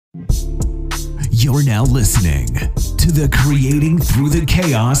You're now listening to the Creating Through the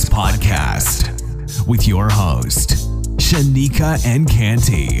Chaos podcast with your host, Shanika and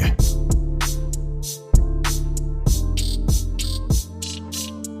Canty.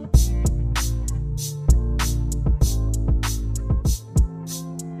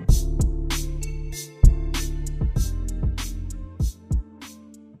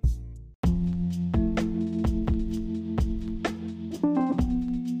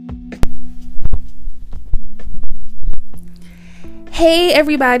 Hey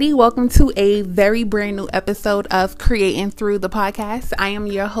everybody, welcome to a very brand new episode of Creating Through the Podcast. I am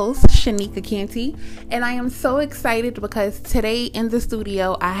your host, Shanika Canty, and I am so excited because today in the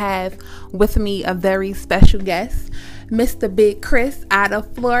studio I have with me a very special guest, Mr. Big Chris out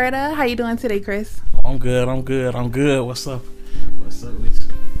of Florida. How you doing today, Chris? I'm good. What's up with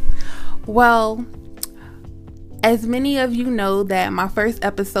you? Well, as many of you know that my first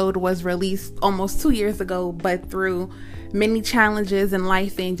episode was released almost 2 years ago, but through many challenges in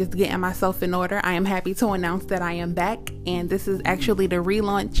life and just getting myself in order, I am happy to announce that I am back, and this is actually the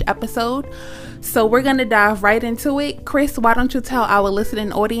relaunch episode. So we're going to dive right into it. Chris, why don't you tell our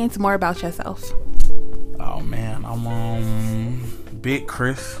listening audience more about yourself? Oh man, I'm Big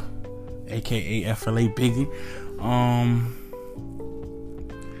Chris, aka FLA Biggie.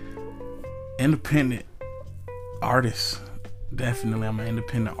 Independent artist. Definitely, I'm an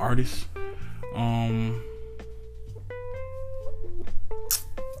independent artist.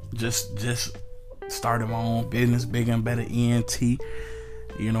 Just started my own business, Bigger and Better ENT.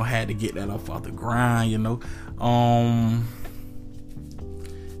 You know, had to get that off the grind, you know.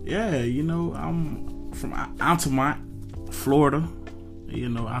 Yeah, you know, I'm from Altamont, Florida. You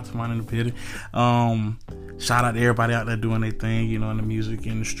know, Altamont Independent. Shout out to everybody out there doing their thing, you know, in the music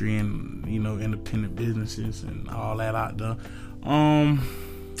industry and, you know, independent businesses and all that out there.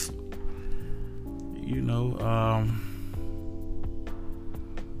 You know,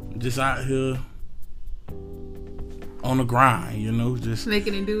 just out here on the grind, you know, just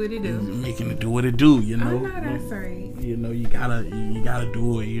making it do what it do. Making it do what it do, you know. I know that's right. You know, you gotta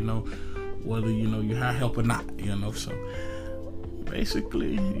do it, you know, whether, you know, you have help or not, you know. So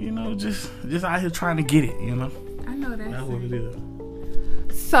basically, you know, just out here trying to get it, you know. I know that's what it is.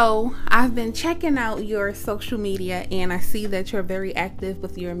 So I've been checking out your social media, and I see that you're very active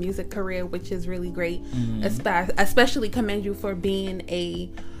with your music career, which is really great. Especially commend you for being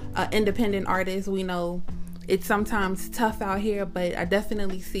a independent artist. We know it's sometimes tough out here, but I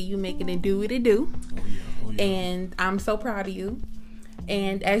definitely see you making it do what it do. Oh yeah. And I'm so proud of you.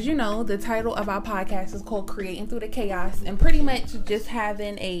 And as you know, the title of our podcast is called Creating Through the Chaos, and pretty much just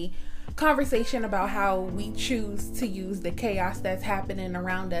having a conversation about how we choose to use the chaos that's happening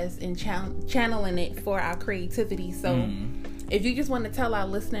around us and channeling it for our creativity. So if you just want to tell our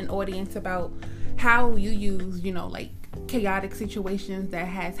listening audience about how you use, you know, like chaotic situations that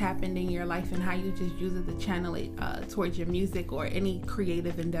has happened in your life and how you just use it to channel it towards your music or any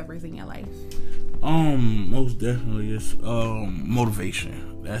creative endeavors in your life. Most definitely it's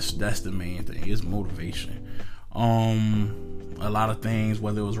motivation. That's the main thing. It's motivation. A lot of things,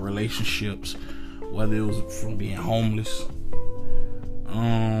 whether it was relationships, whether it was from being homeless,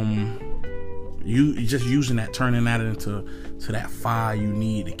 you just using that, turning that into that fire you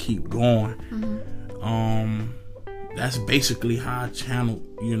need to keep going. That's basically how I channel,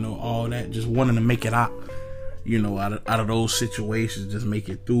 you know, all that, just wanting to make it out, you know, out of those situations, just make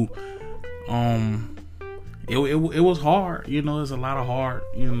it through. It was hard, you know. There's a lot of hard,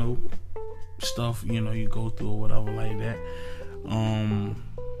 you know, stuff, you know, you go through or whatever like that.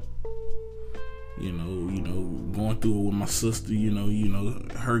 You know, going through it with my sister, you know,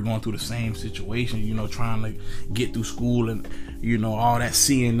 her going through the same situation, you know, trying to get through school and, you know, all that,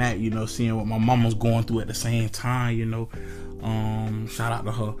 seeing that, you know, seeing what my mom was going through at the same time, you know. Shout out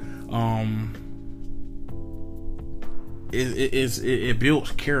to her. It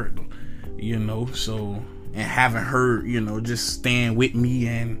builds character, you know. So, and having her, you know, just stand with me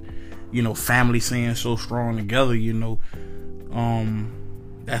and, you know, family staying so strong together, you know,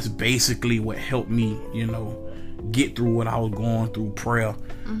 that's basically what helped me, you know, get through what I was going through. Prayer,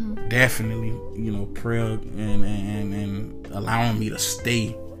 definitely, you know, prayer and allowing me to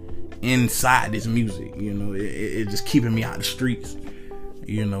stay inside this music, you know, it just keeping me out the streets,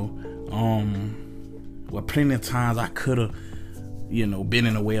 you know. Well, plenty of times I could have, you know, been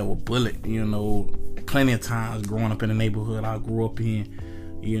in the way of a bullet, you know, plenty of times growing up in the neighborhood I grew up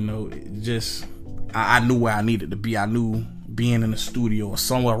in, you know, just I knew where I needed to be. I knew being in the studio or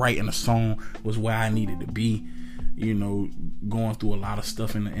somewhere writing a song was where I needed to be, you know, going through a lot of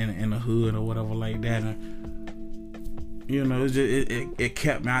stuff in the hood or whatever like that. And, You know, it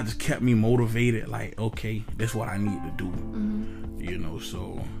kept me. I just kept me motivated. Like, okay, that's what I need to do. You know,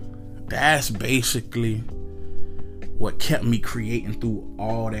 so that's basically what kept me creating through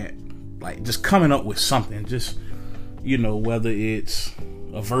all that. Like, just coming up with something. Just, you know, whether it's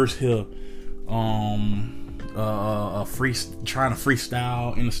a verse here, trying to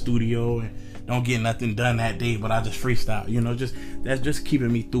freestyle in the studio and don't get nothing done that day, but I just freestyle. You know, that's just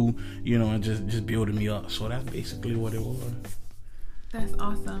keeping me through. You know, and just building me up. So that's basically what it was. That's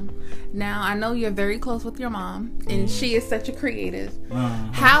awesome. Now, I know you're very close with your mom, and she is such a creative.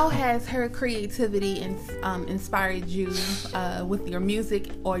 How has her creativity inspired you with your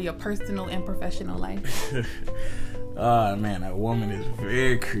music or your personal and professional life? Man, that woman is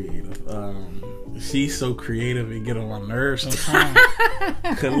very creative. She's so creative it get on my nerves sometimes.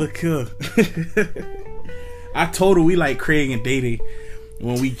 Cause look here. I told her we like Craig and Day Day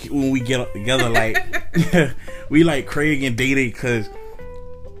when we get up together. Like we like Craig and Day Day because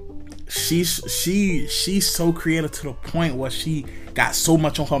she's so creative to the point where she got so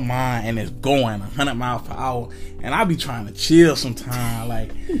much on her mind and is going 100 miles per hour, and I be trying to chill sometimes.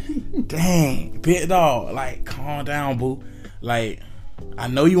 Like, dang, big dog, like, calm down, boo. Like, I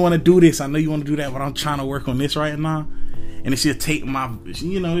know you want to do this, I know you want to do that, but I'm trying to work on this right now. And then she'll take my,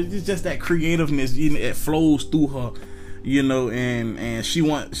 you know, it's just that creativeness, you know, it flows through her, you know, and she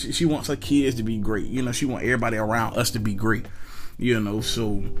wants her kids to be great, you know, she wants everybody around us to be great, you know,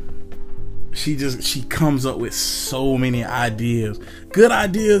 so she comes up with so many ideas, good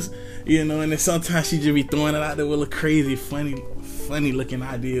ideas, you know, and then sometimes she just be throwing it out there with little crazy, funny looking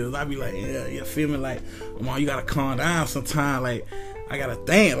ideas. I be like, yeah, you feel me? Like, Mom, you gotta calm down sometimes. Like, I gotta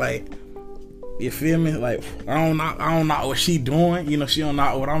think, like, you feel me? Like, I don't know what she doing, you know, she don't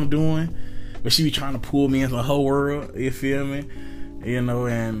know what I'm doing, but she be trying to pull me into her world, you feel me? You know,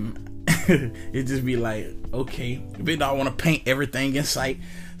 and it just be like, okay, big dog want to paint everything in sight.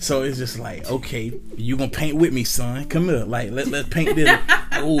 So it's just like, okay, you gonna paint with me, son? Come here, like let's paint this.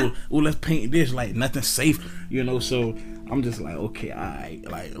 oh, let's paint this. Like, nothing safe, you know. So I'm just like, okay, alright,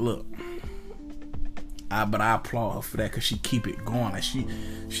 like, look, but I applaud her for that because she keep it going. Like she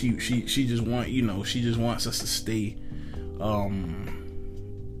just want, you know, she just wants us to stay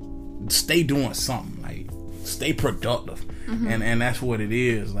doing something, like stay productive, and that's what it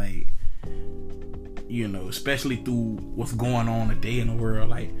is, like. You know, especially through what's going on today in the world,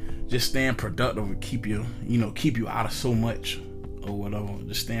 like just staying productive and keep you out of so much or whatever.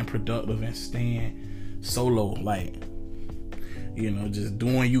 Just staying productive and staying solo, like, you know, just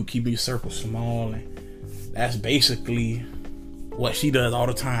doing you, keeping your circle small, and that's basically what she does all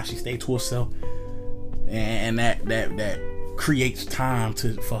the time. She stays to herself, and that creates time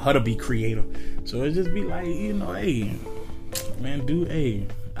for her to be creative. So it just be like, you know, hey, man, dude, hey.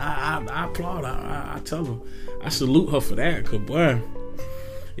 I applaud her. I tell her, I salute her for that. Cause boy,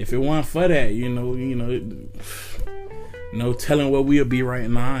 if it weren't for that, no telling where we'll be right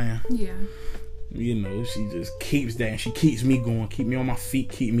now. And, yeah. You know, she just keeps that. And she keeps me going, keep me on my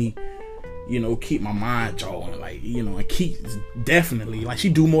feet, keep me, you know, keep my mind jawing, like, you know, and keeps definitely, like, she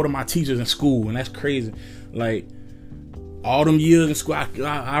do more than my teachers in school, and that's crazy. Like, all them years in school,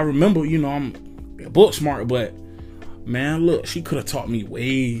 I remember, you know, I'm book smart, but man, look, she could have taught me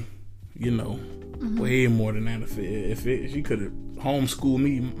way, you know, way more than that. If she could have homeschooled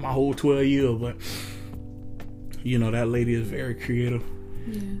me my whole 12 years, but you know, that lady is very creative.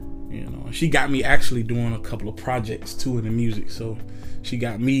 Yeah. You know, she got me actually doing a couple of projects too in the music. So she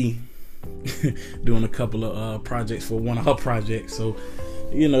got me doing a couple of projects for one of her projects. So,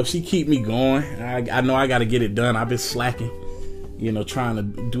 you know, she keep me going. I know I got to get it done. I've been slacking, you know, trying to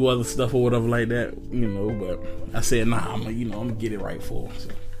do other stuff or whatever like that, you know, but I said, nah, I'm gonna get it right for her. So.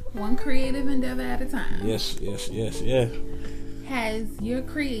 One creative endeavor at a time. Yes. Has your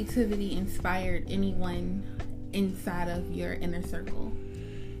creativity inspired anyone inside of your inner circle?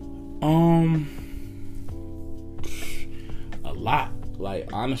 A lot. Like,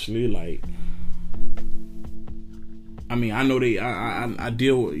 honestly, like, I mean, I know I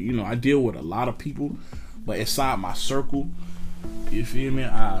deal with, you know, I deal with a lot of people, but inside my circle, you feel me?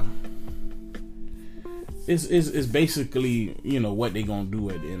 It's basically, you know, what they gonna do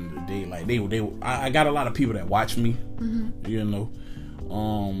at the end of the day. Like, I got a lot of people that watch me, you know.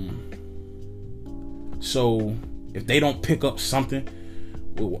 So if they don't pick up something,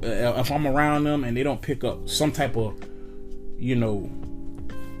 if I'm around them and they don't pick up some type of, you know,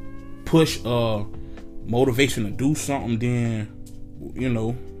 push motivation to do something, then, you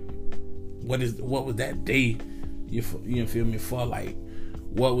know, what was that day you feel me for? Like,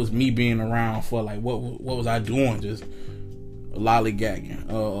 what was me being around for? Like, what was I doing? Just lollygagging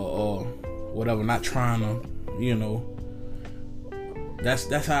or whatever, not trying to, you know,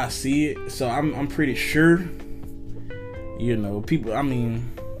 that's how I see it. So I'm pretty sure, you know, people, I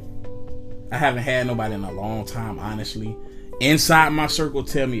mean, I haven't had nobody in a long time, honestly, inside my circle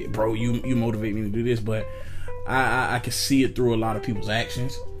tell me, bro, you motivate me to do this, but I can see it through a lot of people's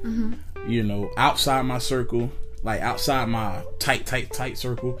actions. You know, outside my circle, like outside my tight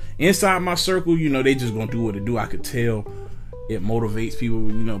circle, inside my circle, you know, they just gonna do what they do. I could tell it motivates people,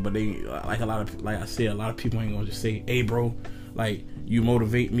 you know, but they, like I said, a lot of people ain't gonna just say, hey bro, like, you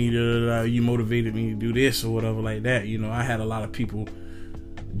motivate me to, you motivated me to do this or whatever like that. You know, I had a lot of people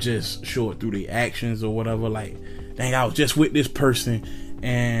just show it through their actions or whatever, like, dang, I was just with this person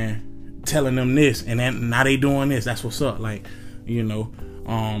and telling them this, and then now they doing this, that's what's up. Like, you know,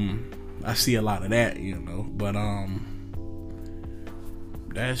 I see a lot of that, you know, but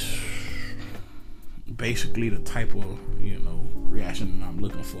that's basically the type of, you know, reaction that I'm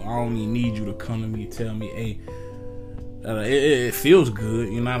looking for. I don't even need you to come to me and tell me, hey, it feels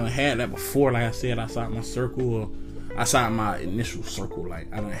good, you know. I done had that before, like I said, outside my circle or outside my initial circle.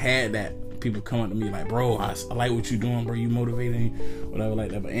 Like, I done had that, people come up to me like, bro, I like what you doing, bro, you motivating, whatever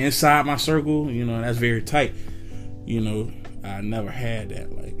like that. But inside my circle, you know, that's very tight, you know. I never had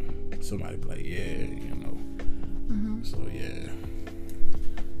that, like, somebody be like, yeah, you know. So yeah.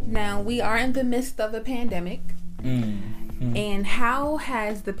 Now, we are in the midst of a pandemic. And how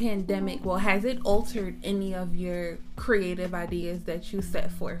has the pandemic, well, has it altered any of your creative ideas that you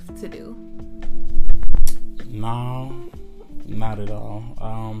set forth to do? No, not at all.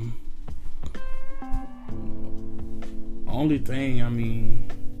 Only thing, I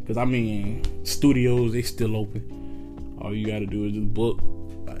mean, because I mean, studios, they still open. All you gotta do is just book,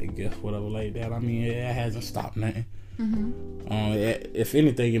 I guess, whatever like that. I mean, it hasn't stopped nothing. If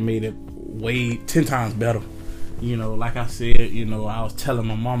anything, it made it way 10 times better. You know, like I said, you know, I was telling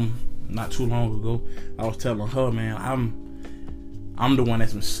my mom not too long ago, I was telling her, man, I'm the one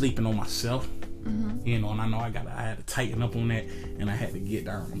that's been sleeping on myself. You know, and I know I had to tighten up on that, and I had to get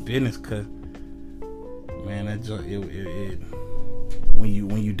down on business, cause man, that just, when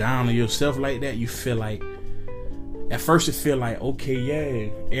you down on yourself like that, you feel like, at first it feel like, okay, yeah,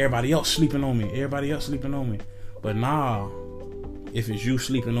 everybody else sleeping on me, but nah, if it's you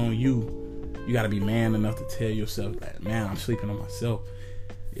sleeping on you, you gotta be man enough to tell yourself that, man, I'm sleeping on myself.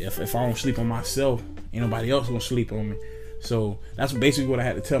 If I don't sleep on myself, ain't nobody else gonna sleep on me. So that's basically what I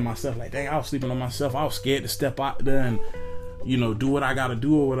had to tell myself. Like, dang, I was sleeping on myself. I was scared to step out there and, you know, do what I gotta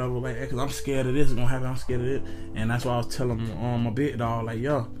do or whatever, like that, cause I'm scared of this is gonna happen. I'm scared of it, and that's why I was telling my big dog, like,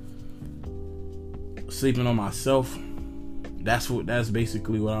 yo, sleeping on myself. That's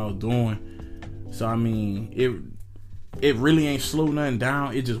basically what I was doing. So I mean, it really ain't slowed nothing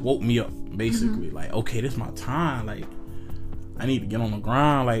down. It just woke me up, basically. Like, okay, this is my time. Like, I need to get on the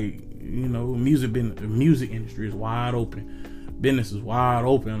grind. Like, you know, the music industry is wide open. Business is wide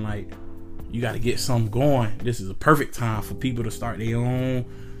open. Like, you got to get something going. This is a perfect time for people to start their own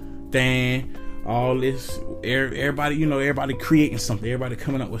thing. All this, everybody, you know, everybody creating something. Everybody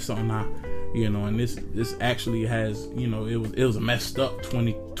coming up with something now. You know, and this actually has, you know, it was a messed up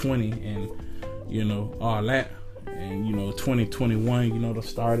 2020 and, you know, all that. And, you know, 2021, you know,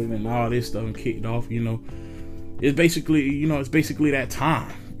 started and all this stuff and kicked off, you know. It's basically that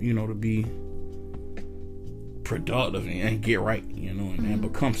time, you know, to be productive and get right, you know, and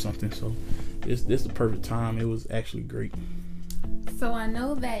become something. So this is the perfect time. It was actually great. So I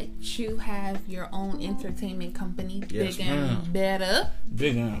know that you have your own entertainment company, Yes, Bigger and Better.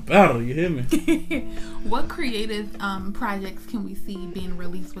 Bigger and Better, you hear me? What creative projects can we see being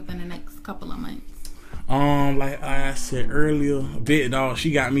released within the next couple of months? Like I said earlier, Big Dog,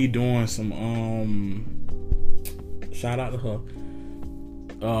 she got me doing some shout out to her,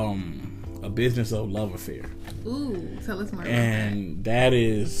 a business of love affair. Ooh, tell us more about that. And that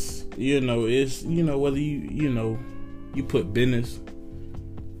is, you know, it's, you know, whether you put business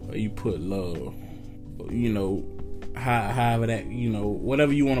or you put love, you know, however that, you know,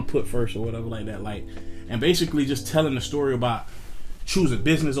 whatever you want to put first or whatever like that, like, and basically just telling the story about choosing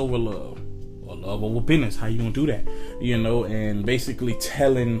business over love. Or love over business, how you gonna do that, you know, and basically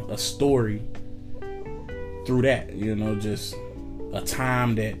telling a story through that, you know, just a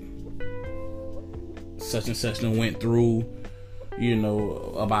time that such and such done went through, you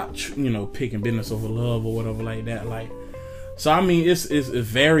know, about, you know, picking business over love or whatever like that, like, so I mean, it's a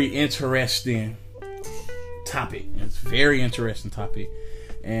very interesting topic. It's a very interesting topic,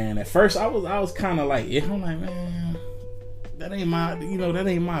 and at first I was kind of like, yeah, I'm like, man, that ain't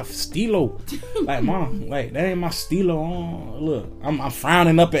my stilo. Like, mom, like, that ain't my stilo. Look, I'm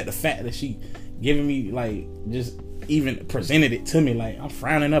frowning up at the fact that she giving me, like, just even presented it to me. Like, I'm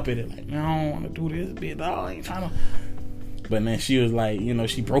frowning up at it. Like, man, I don't want to do this, bitch. Dog, I ain't trying to But then she was like, you know,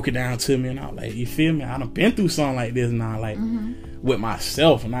 she broke it down to me, and I was like, you feel me? I done been through something like this now, like with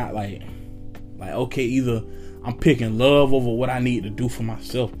myself, not like okay, either I'm picking love over what I need to do for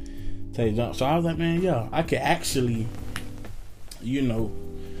myself. So I was like, man, yeah, I could actually, you know,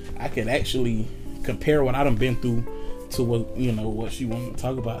 compare what I done been through to what, you know, what she wanted to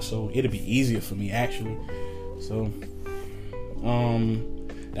talk about. So it'll be easier for me actually. So,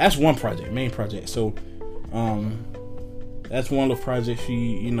 that's one project, main project. So, that's one little project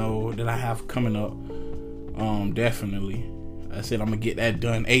you know, that I have coming up. Definitely. I said I'm gonna get that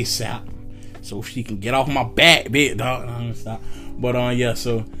done ASAP, so she can get off my back, bitch, dog. But yeah,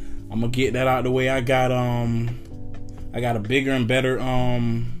 so I'm gonna get that out the way. I got a bigger and better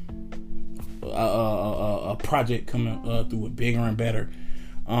a project coming through with bigger and better.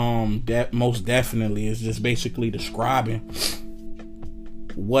 That most definitely is just basically describing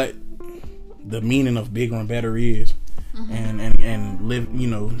what the meaning of bigger and better is, and live, you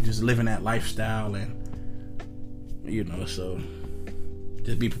know, just living that lifestyle, and you know, so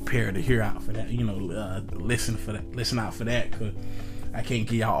just be prepared to hear out for that, you know, listen out for that, because I can't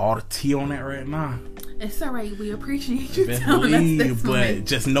give y'all all the tea on that right now. It's alright, we appreciate you telling us this, but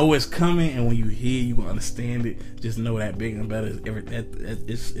just know it's coming, and when you hear, you gonna understand it. Just know that bigger and better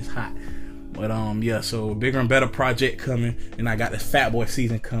is it's hot. But yeah, so bigger and better project coming, and I got the Fat Boy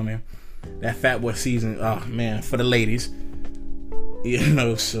season coming. That Fat Boy season, oh man, for the ladies, you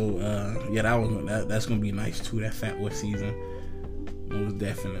know. So yeah, that's gonna be nice too. That Fat Boy season, most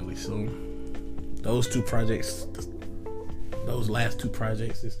definitely. So those two projects, those last two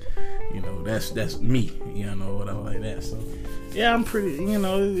projects is, you know, that's me, you know, whatever like that. So yeah, I'm pretty, you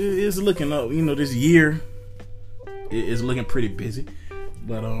know, it's looking up, you know, this year is looking pretty busy,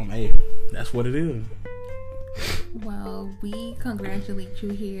 but hey, that's what it is. Well, we congratulate you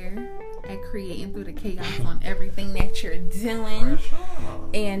here at Creating Through the Chaos on everything that you're doing.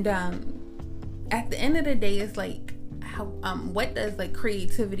 And at the end of the day, it's like, how what does like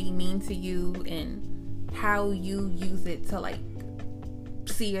creativity mean to you, and how you use it to like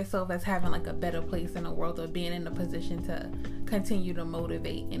see yourself as having like a better place in the world, or being in a position to continue to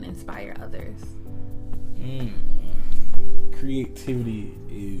motivate and inspire others? Creativity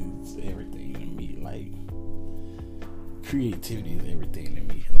is everything to me. Like, creativity is everything to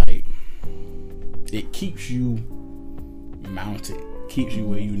me. Like, it keeps you mounted, keeps you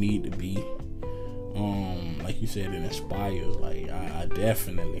where you need to be. Like you said, it inspires. Like, I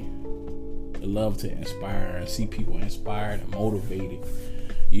definitely love to inspire and see people inspired and motivated,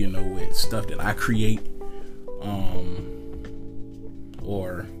 you know, with stuff that I create,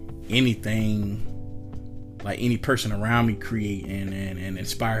 or anything, like any person around me create and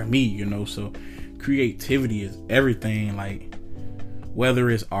inspire me, you know. So creativity is everything. Like, whether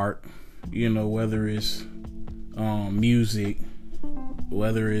it's art, you know, whether it's music,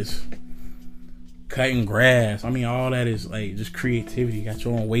 whether it's cutting grass, I mean, all that is like just creativity. You got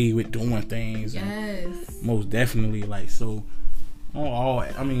your own way with doing things. Yes, most definitely. Like, so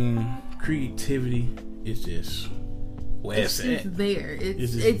I mean, creativity is just where it's at. It's there.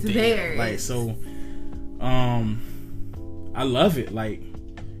 It's there. Like, so I love it, like,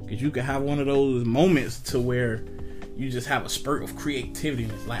 because you can have one of those moments to where you just have a spurt of creativity.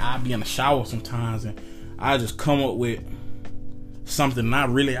 And it's like, I'll be in the shower sometimes and I just come up with something.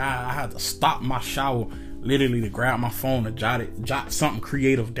 I had to stop my shower literally to grab my phone and jot something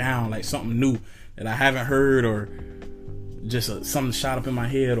creative down, like something new that I haven't heard, or just something shot up in my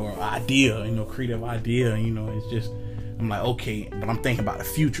head, or idea, you know, creative idea, you know. It's just, I'm like, okay, but I'm thinking about the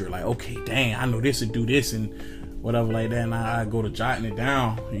future, like, okay, dang, I know this would do this and whatever like that, and I go to jotting it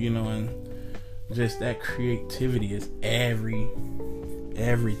down, you know. And just that creativity is everything.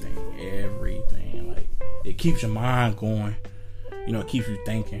 Like, it keeps your mind going, you know, it keeps you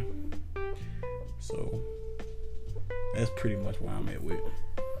thinking. So that's pretty much where I'm at with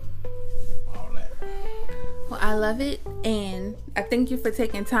all that. Well, I love it, and I thank you for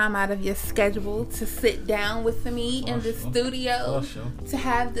taking time out of your schedule to sit down with me in the studio to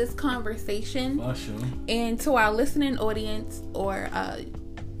have this conversation. And to our listening audience, or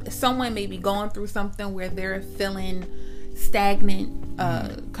someone may be going through something where they're feeling stagnant,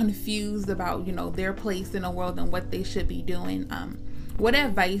 confused about, you know, their place in the world and what they should be doing, what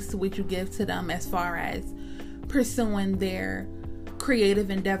advice would you give to them as far as pursuing their creative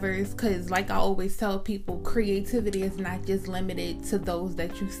endeavors? Because like I always tell people, creativity is not just limited to those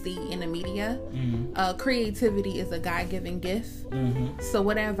that you see in the media. Creativity is a God-given gift. So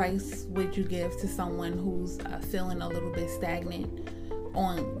what advice would you give to someone who's feeling a little bit stagnant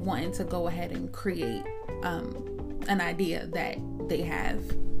on wanting to go ahead and create an idea that they have?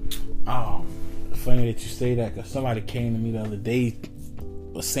 funny that you say that, because somebody came to me the other day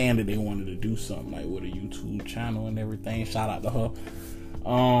was saying that they wanted to do something like with a YouTube channel and everything. Shout out to her.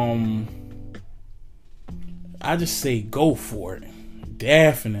 I just say go for it.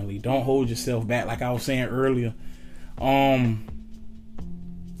 Definitely don't hold yourself back. Like I was saying earlier, I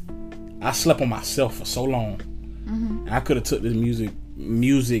slept on myself for so long. And I could have took this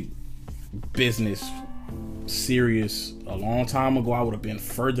music business serious a long time ago. I would have been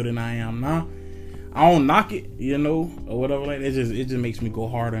further than I am now. I don't knock it, or whatever like that. It just makes me go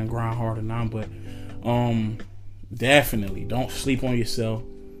harder and grind harder now. But definitely don't sleep on yourself.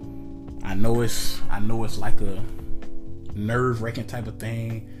 I know it's like a nerve-wracking type of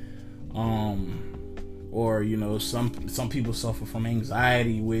thing. Or some people suffer from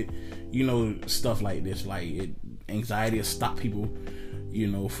anxiety with stuff like this. Like anxiety will stop people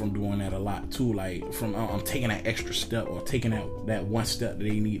from doing that a lot too. Like from taking that extra step or taking that one step that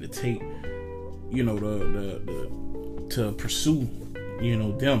they need to take, to pursue,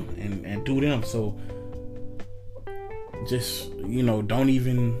 them and do them. So just, don't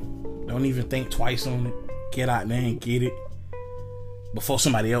even think twice on it. Get out there and get it before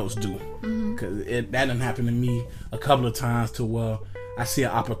somebody else do. Because that done happened to me a couple of times to where I see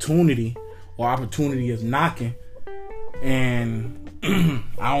an opportunity or opportunity is knocking and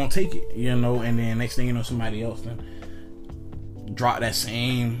I don't take it, and then next thing you know, somebody else then drop that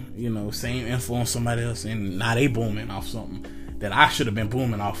same info on somebody else, and now they booming off something that I should have been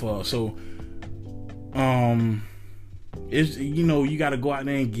booming off of. So it's you got to go out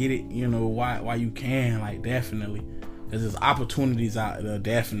there and get it, while you can, like, definitely, because there's opportunities out there,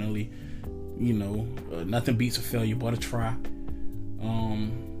 definitely. Nothing beats a failure but a try.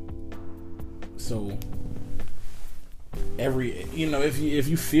 So if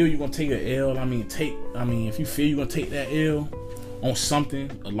you feel you're gonna take an L, if you feel you're gonna take that L on something,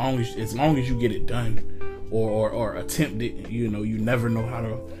 as long as you get it done or attempt it, you never know how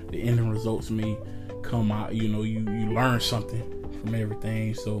the ending results may come out. You learn something from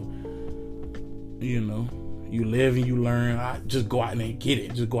everything. So you live and you learn. Just go out there and get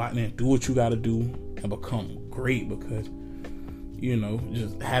it. Just go out there and do what you gotta do and become great, because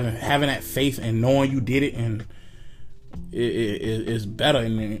just having that faith and knowing you did it, and it's better,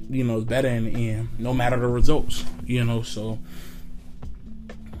 and it's better in the end, no matter the results. So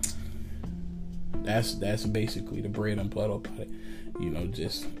that's basically the bread and butter about it.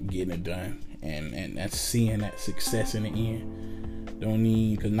 Just getting it done, and that's seeing that success in the end. Don't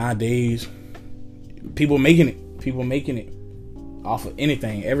need, because nowadays people making it off of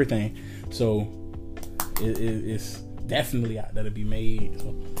anything, everything. So it's definitely out there to be made.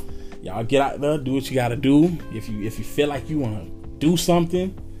 So y'all get out there, do what you gotta do. If you feel like you want to do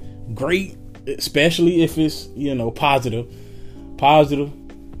something great, especially if it's positive,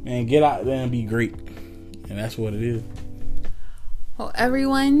 and get out there and be great. And that's what it is. Well,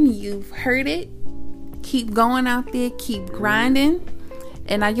 everyone, you've heard it. Keep going out there, keep grinding.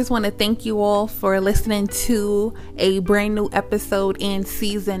 And I just want to thank you all for listening to a brand new episode and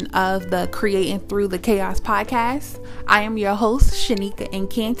season of the Creating Through the Chaos podcast. I am your host, Shanika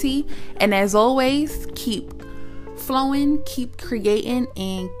Nkanti. And as always, keep flowing, keep creating,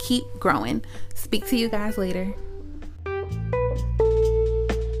 and keep growing. Speak to you guys later.